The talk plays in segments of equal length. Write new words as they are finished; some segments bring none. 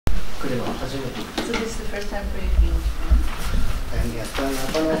来るのは初めて。So this is the first time for you being in Japan? Dein erster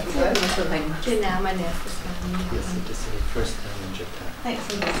Japan-Aufenthalt? Genau, mein erstes Mal in Yes, Japan. it is your first time in Japan. はい、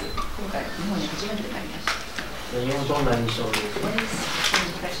そうです。今回日本に初めて帰りました。日本どんな印象ですか？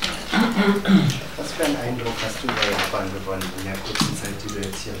 Was für einen Eindruck hast du über Japan gewonnen in der kurzen Zeit, die du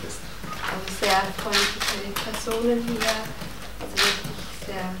jetzt hier bist? Also sehr freundliche Personen hier, also wirklich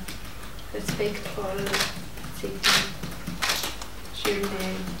sehr respektvoll,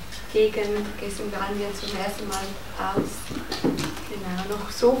 schöne Gegend. Gestern waren wir zum ersten Mal aus. Genau,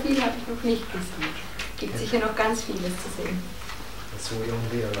 noch so viel habe ich noch nicht gesehen. Gibt sicher noch ganz vieles zu sehen. So we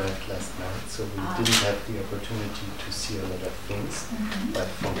only arrived last night, so we didn't have the opportunity to see a lot of things. But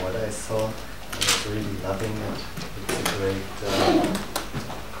from what I saw, I was really loving it. It's a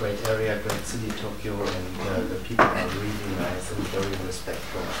great area, great city, Tokyo, and the people are really nice and very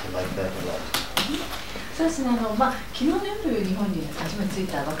respectful. I like that a lot. そうですね、昨日の夜日本に初めて着い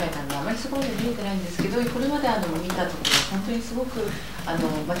たばかりなのであまりそこまで見えてないんですけど、これまで見たところ本当にすごく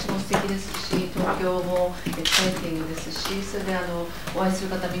街も素敵ですし、東京もエキサイティングですし、それでお会いする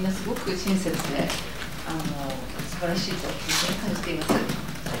方みんなすごく親切で素晴らしいと感じています。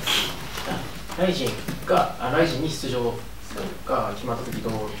ライジンに出場が決まった時ど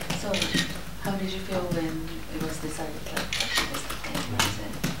う？ So, how did you feel when it was decided that she was in Rizin?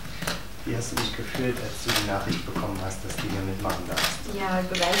 Wie hast du dich gefühlt, als du die Nachricht bekommen hast, dass du hier mitmachen darfst? Ja,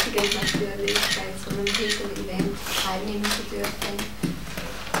 überwältigend natürlich, bei so einem Riesen-Event teilnehmen zu dürfen.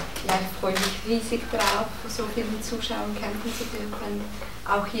 Ja, ich freue mich riesig drauf, vor so vielen Zuschauern kämpfen zu dürfen.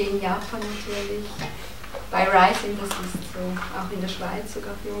 Auch hier in Japan natürlich. Bei Rizin, das ist so, auch in der Schweiz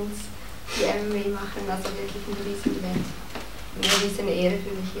sogar für uns, die MMA machen, also wirklich ein Riesen-Event. Eine riesen Ehre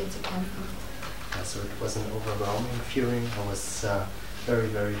für mich hier zu kämpfen. Yeah, so it was an overwhelming feeling. I was very,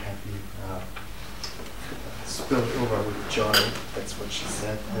 very happy, spilled over with joy, that's what she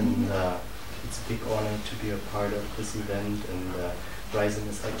said, and it's a big honor to be a part of this event, and Rizin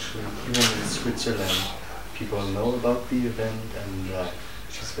is actually, even in Switzerland, people know about the event, and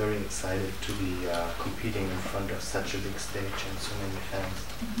she's very excited to be competing in front of such a big stage and so many fans.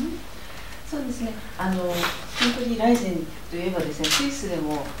 そうですね、本当にライジンといえばですね、スイスで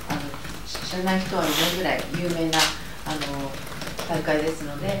も知らない人はいないぐらい有名な大会です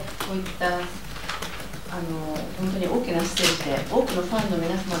ので、こういった本当に大きなステージで多くのファンの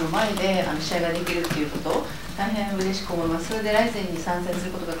皆様の前で試合ができるということを大変嬉しく思います。それでライゼンに参戦す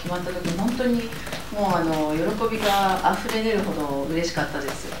ることが決まったとき、本当にもう喜びがあふれ出るほど嬉しかったで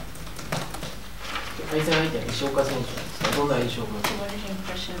す。対戦相手は西岡選手ですが、どんな印象が？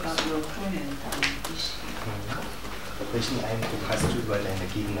 Welchen Eindruck hast du über deine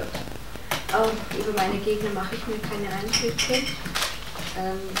Gegner? Oh, über meine Gegner mache ich mir keine Eindrücke.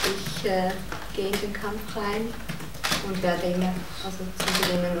 Ich gehe in den Kampf rein und werde immer zu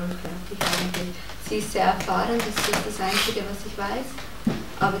gewinnen und fertig eigentlich. Sie ist sehr erfahren, das ist das Einzige, was ich weiß.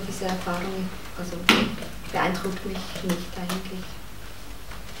 Aber diese Erfahrung beeindruckt mich nicht eigentlich.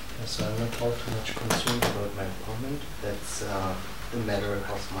 So I'm not all too much concerned about my opponent. That's a matter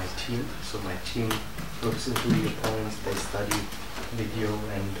of my team. So my team looks into the opponents, they study video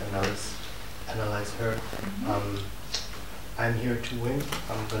and analyze her. I'm here to win.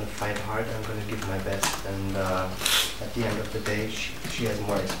 I'm going to fight hard. I'm going to give my best. And at the end of the day, she has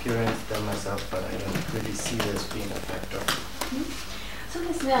more experience than myself, but I don't really see this being a factor. そう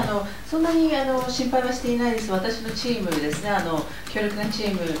ですね、そんなに心配はしていないです。私のチームですね、強力なチ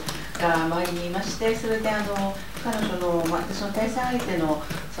ームが周りにいまして、それで彼女の、私の対戦相手の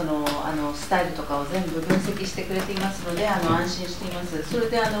スタイルとかを全部分析してくれていますので、安心しています。それ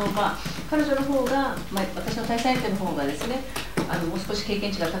で彼女の方が、私の対戦相手の方がですね、もう少し経験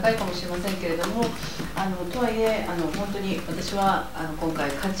値が高いかもしれませんけれども、とはいえ本当に私は今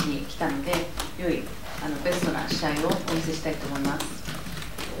回勝ちに来たので、良いベストな試合をお見せしたいと思います。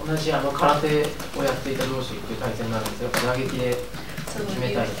同じ空手をやっていた同士という対戦になるんですが、打撃で決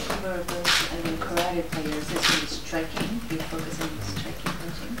めたい。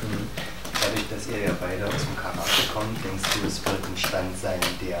Dadurch, dass ihr ja beide aus dem Karate kommt, denkst du, es wird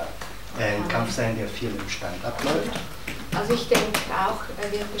ein Kampf sein, der viel im Stand abläuft? Also ich denke auch,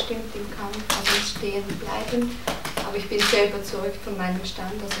 er wird bestimmt im Kampf stehen bleiben, aber ich bin sehr überzeugt von meinem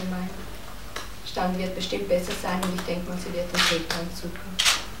Stand, also mein Stand wird bestimmt besser sein und ich denke mal, sie wird den Takedown suchen.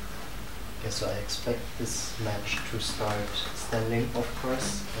 Yes, so I expect this match to start standing, of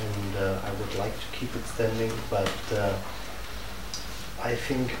course, and I would like to keep it standing, but I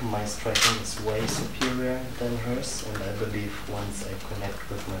think my striking is way superior than hers, and I believe once I connect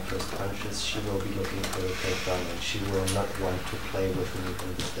with my first punches, she will be looking for a takedown, and she will not want to play with me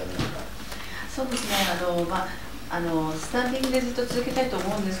in the standing. そうですね、スタンディングでずっと続けたいと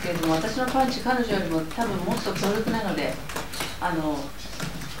思うんですけれども、私のパンチ、彼女よりも多分もっと強力なので、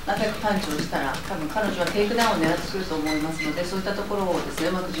仲良くパンチをしたら、多分彼女はテイクダウンを狙ってくると思いますので、そういったところをですね、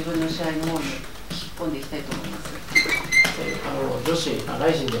うまく自分の試合の方に引っ込んでいきたいと思います。女子、ラ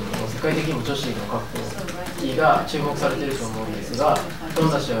イジンでも世界的にも女子の格闘技が注目されていると思うんですが、ど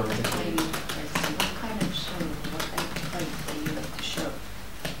んな試合を見せているか。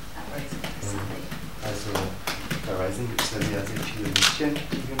Also bei Rizin gibt es ja sehr, sehr viele Mädchen,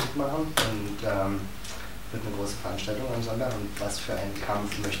 die hier mitmachen und wird eine große Veranstaltung am Sonntag. Und was für einen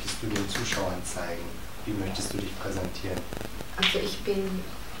Kampf möchtest du den Zuschauern zeigen? Wie möchtest du dich präsentieren? Also ich bin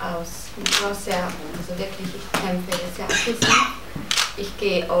aus Serben, also wirklich, ich kämpfe sehr aggressiv. Ich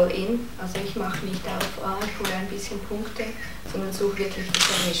gehe all in, also ich mache nicht auf, ich hole ein bisschen Punkte, sondern suche wirklich die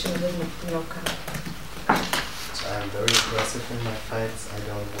Submission oder den Knockout. So I'm very aggressive in my fights. I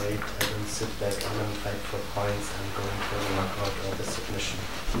don't wait, I don't sit back, I don't fight for points. I'm going for the knockout or the submission.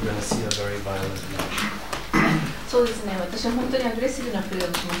 You're going to see a very violent match. そうですね、私は本当にアグレッシブなプレー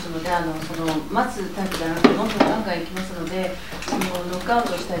をしますので、その待つタイプではなくて、どんどんガンガンいきますので、ノックアウ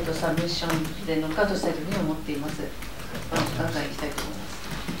トしたいとサブミッションでノックアウトしたいというふうに思っています。ガンガンいきたいと思います。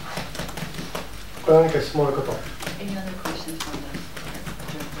これは何か質問ある方？ Any other questions from the?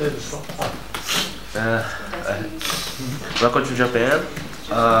 大丈夫ですか？ Welcome to Japan.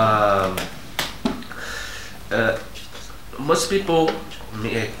 Most people,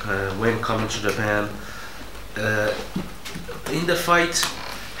 when coming to Japan, in the fight,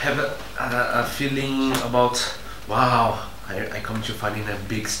 have a feeling about, wow, I come to fight in a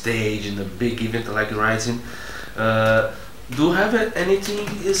big stage, in a big event like Rizin. Do you have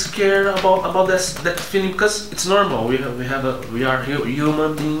anything scared about that feeling? Because it's normal. We are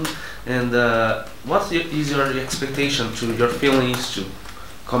human beings. And what is your expectation to your feelings to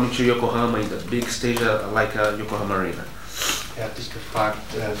coming to Yokohama in the big stage like Yokohama Arena? Er hat dich gefragt,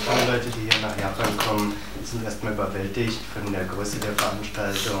 viele Leute, die hier nach Japan kommen, sind erstmal überwältigt von der Größe der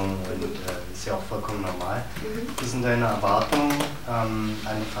Veranstaltung und ist ja auch vollkommen normal. Wie sind deine Erwartungen an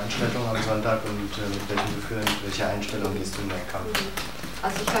die Veranstaltung am Sonntag und mit welchen Gefühlen, mit welcher Einstellung gehst du in den Kampf?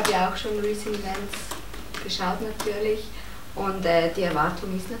 Also ich habe ja auch schon Rizin-Events geschaut natürlich. Und die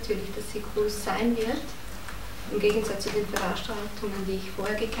Erwartung ist natürlich, dass sie groß sein wird, im Gegensatz zu den Veranstaltungen, die ich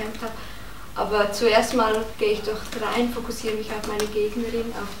vorher gekämpft habe. Aber zuerst mal gehe ich doch rein, fokussiere mich auf meine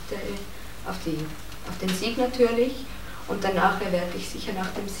Gegnerin, auf den Sieg natürlich. Und danach werde ich sicher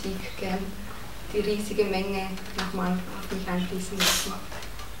nach dem Sieg gern die riesige Menge nochmal auf mich einfließen lassen.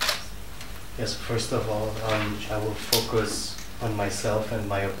 Yes, first of all, I will focus on myself and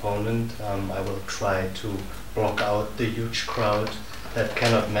my opponent. I will try to block out the huge crowd that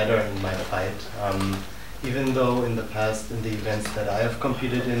cannot matter in my fight. Even though in the past, in the events that I have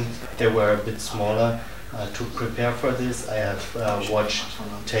competed in, they were a bit smaller. To prepare for this, I have watched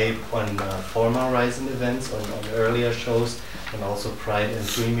tape on former Rizin events, on earlier shows, and also Pride and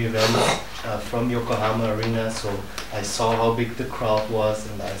Dream events from Yokohama Arena. So I saw how big the crowd was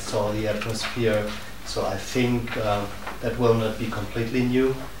and I saw the atmosphere. So I think that will not be completely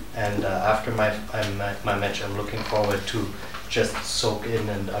new. And after my match, I'm looking forward to just soak in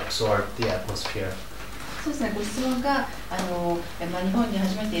and absorb the atmosphere. そうですね、ご質問が日本に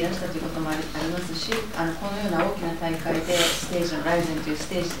初めていらしたということもありますし、このような大きな大会でステージのライゼンというス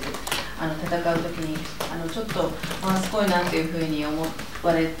テージで戦うときにちょっとすごいなというふうに思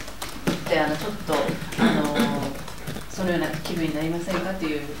われてちょっとそのような気分になりませんかと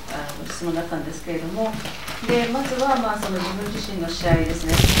いうご質問だったんですけれども、でまずはその自分自身の試合です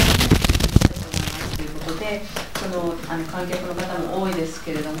ね。ということで、観客の方も多いです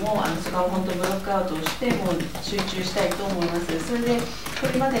けれども、そこは本当ブロックアウトをしてもう集中したいと思います。それでこ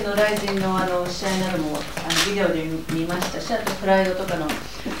れまでのライジンの試合などもビデオで見ましたし、あとプライドとかの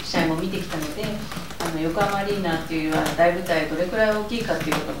試合も見てきたので、横浜アリーナという大舞台どれくらい大きいかと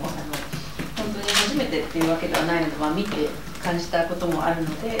いうことも本当に初めてっていうわけではないので、見て感じたこともある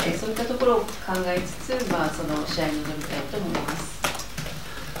ので、そういったところを考えつつ、その試合に臨みたいと思います。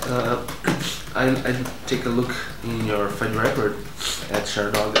I take a look in your fight record at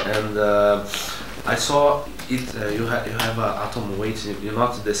Sherdog, and I saw it. You have a atom weight. You're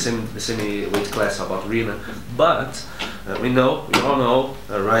not the same weight class about Rina, but we all know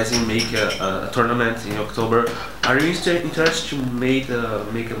Rizin make a tournament in October. Are you interested to make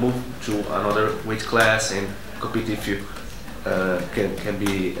a move to another weight class and compete if you can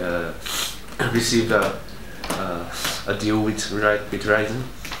be receive a deal with Rizin?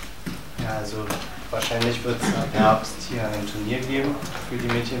 Ja, also wahrscheinlich wird es ab Herbst hier ein Turnier geben für die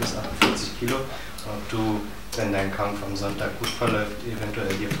Mädchen bis 48 Kilo. Ob du, wenn dein Kampf am Sonntag gut verläuft,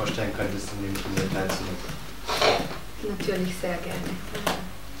 eventuell dir vorstellen könntest, in dem Turnier teilzunehmen. Natürlich sehr gerne.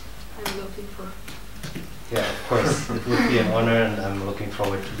 I'm looking for. Yeah, of course, it would be an honor, and I'm looking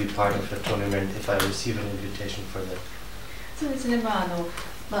forward to be part of the tournament if I receive an invitation for that. そうですね、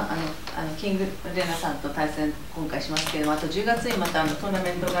キングレナさんと対戦今回しますけれども、あと10月にまたトーナ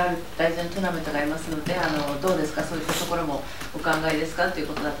メントがある、大事なトーナメントがありますので、どうですか、そういったところもお考えですかという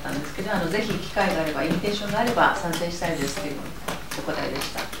ことだったんですけど、ぜひ機会があれば、インビテーションがあれば参戦したいですというお答えでし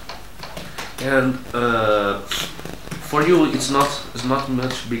た。And for you, it's not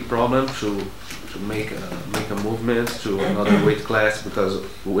much big problem to make a movement to another weight class because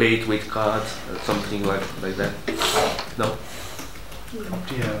weight cut, something like that. No.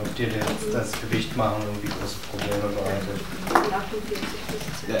 Dir das Gewicht machen irgendwie große Probleme bereitet.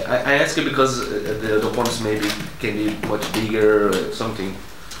 Yeah, I ask you because the opponents maybe can be much bigger or something.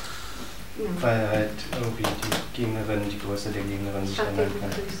 Weil halt irgendwie die Größe der Gegnerin sich ändern kann.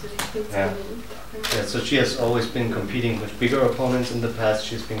 Yeah, so she has always been competing with bigger opponents in the past.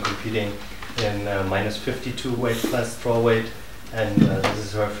 She's been competing in minus 52 weight class strawweight, and this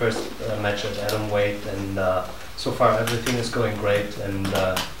is her first match at atom weight, and so far everything is going great, and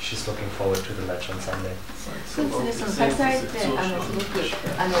she's looking forward to the match on Sunday. そうですね、その開催ってすごく大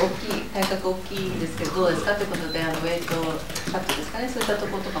きい、体格大きいですけど、どうですかということで、ウェイトカットですかね、そういったと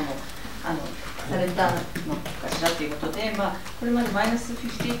ころとかもされたのかしらということで、これまでマイナス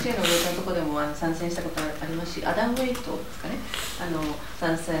51のウェイトのところでも参戦したことありますし、アダムウェイトですかね、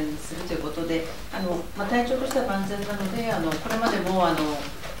参戦するということで、体調としては万全なので、これまでも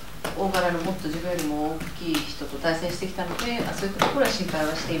大柄のもっと自分よりも大きい人と対戦してきたので、そういったところは心配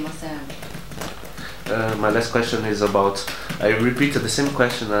はしていません。My last question is about, I repeated the same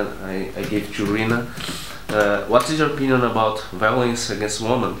question that I gave to Rina. What is your opinion about violence against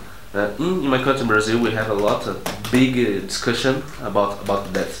women? In my country, Brazil, we have a lot of big discussion about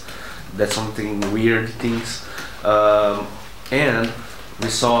that. That's something weird things. And we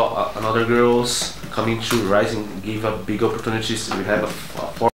saw another girls coming to Rizin, give a big opportunities. We have a